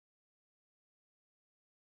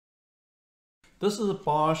This is a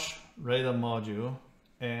Bosch radar module,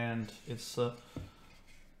 and it's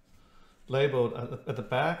labeled at the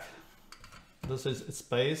back. This is its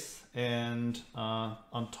base, and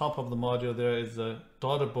on top of the module there is a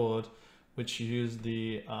daughter board which uses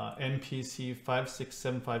the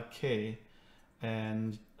MPC5675K,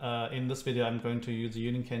 and in this video I'm going to use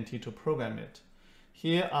UniCAN-T to program it.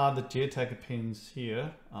 Here are the JTAG pins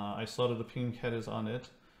here. I sorted the pin headers on it,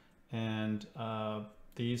 and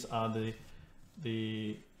these are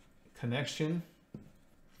the connection.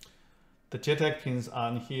 The JTAG pins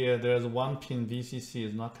on here, there's one pin VCC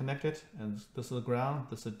is not connected, and this is the ground,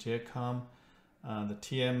 this is JCOM, the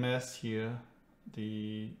TMS here,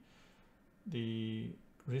 the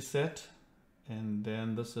reset, and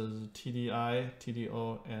then this is TDI,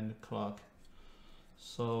 TDO, and clock.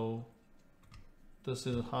 So this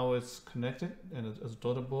is how it's connected, and as a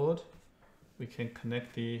daughter board, we can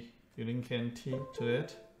connect the UniCAN-T to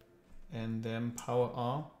it, and then power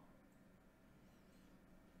on.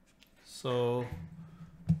 So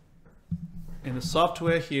in the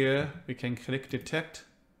software here, we can click detect,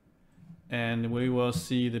 and we will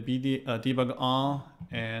see the debug on,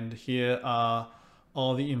 and here are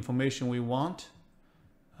all the information we want.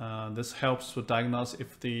 This helps to diagnose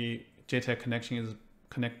if the JTAG connection is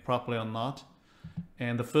connected properly or not.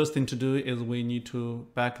 And the first thing to do is we need to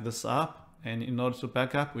back this up, and in order to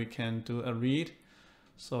back up, we can do a read.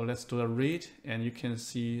 So let's do a read, and you can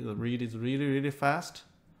see the read is really fast.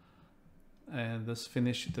 And let's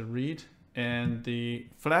finish the read, and the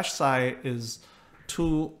flash size is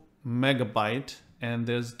 2 megabyte, and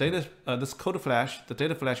there's data, this code flash, the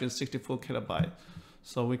data flash is 64 kilobyte.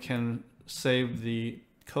 So we can save the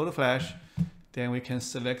code flash, then we can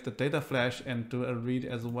select the data flash and do a read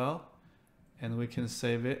as well, and we can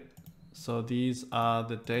save it. So these are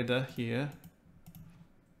the data here.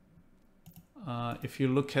 If you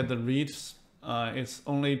look at the reads, it's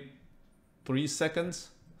only 3 seconds.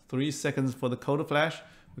 3 seconds for the code flash.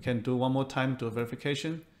 We can do one more time, do a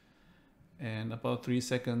verification, and about 3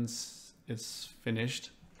 seconds it's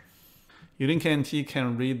finished. UniCAN-T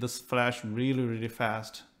can read this flash really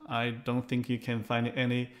fast. I don't think you can find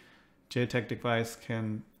any JTAG device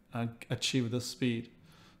can achieve this speed.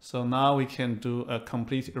 So now we can do a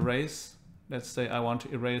complete erase. Let's say I want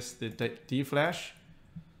to erase the D flash.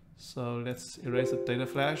 So let's erase the data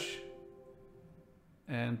flash.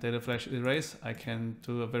 And data flash erase. I can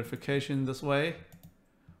do a verification this way,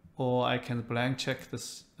 or I can blank check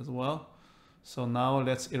this as well. So now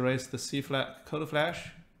let's erase the C flat code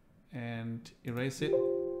flash and erase it.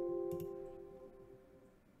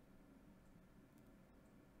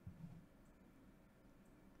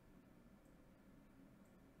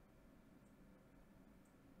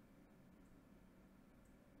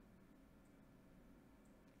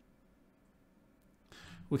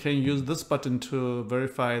 We can use this button to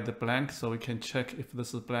verify the blank, so we can check if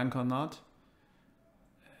this is blank or not.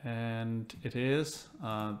 And it is.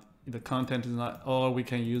 The content is not, or we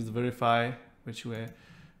can use verify, which I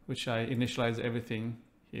initialize everything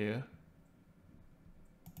here.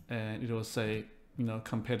 And it will say,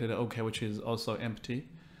 completed OK, which is also empty.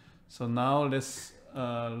 So now let's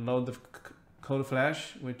load the code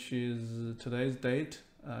flash, which is today's date.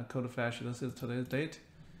 Code flash, this is today's date.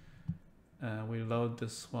 We load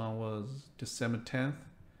this one was December 10th,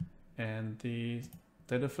 and the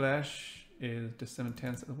data flash is December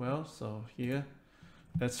 10th as well. So here,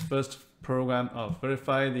 let's first program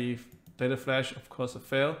verify the data flash. Of course, it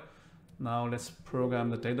failed. Now let's program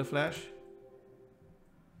the data flash,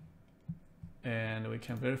 and we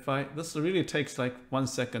can verify. This really takes like 1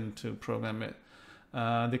 second to program it.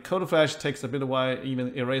 The code flash takes a bit while.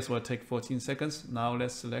 Even erase will take 14 seconds. Now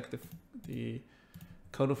let's select the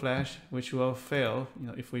code flash, which will fail,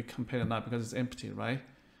 if we compare it not, because it's empty, right?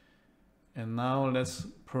 And now let's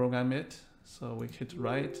program it. So we hit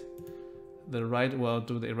write. The write will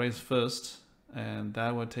do the erase first, and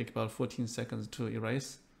that will take about 14 seconds to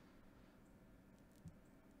erase.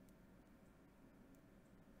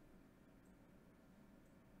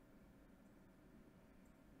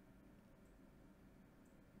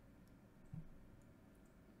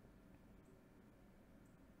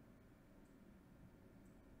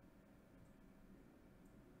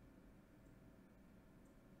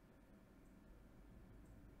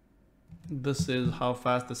 This is how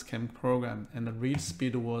fast this can program, and the read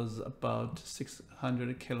speed was about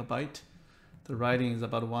 600 kilobyte. The writing is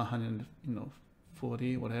about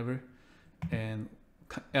 140, whatever, and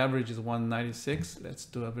average is 196. Let's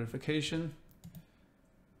do a verification.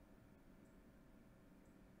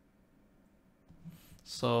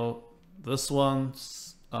 So this one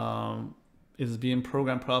is being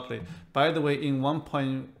programmed properly. By the way, in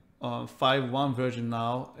 1.1 5.1 version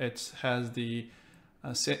now, it has the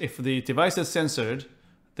if the device is censored,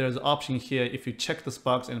 there's an option here. If you check this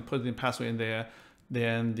box and put the password in there,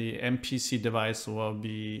 then the MPC device will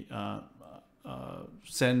be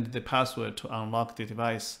send the password to unlock the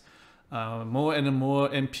device. More and more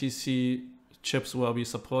MPC chips will be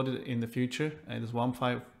supported in the future, and it's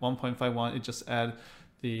 1.51. It just add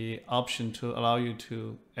the option to allow you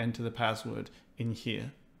to enter the password in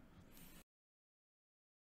here.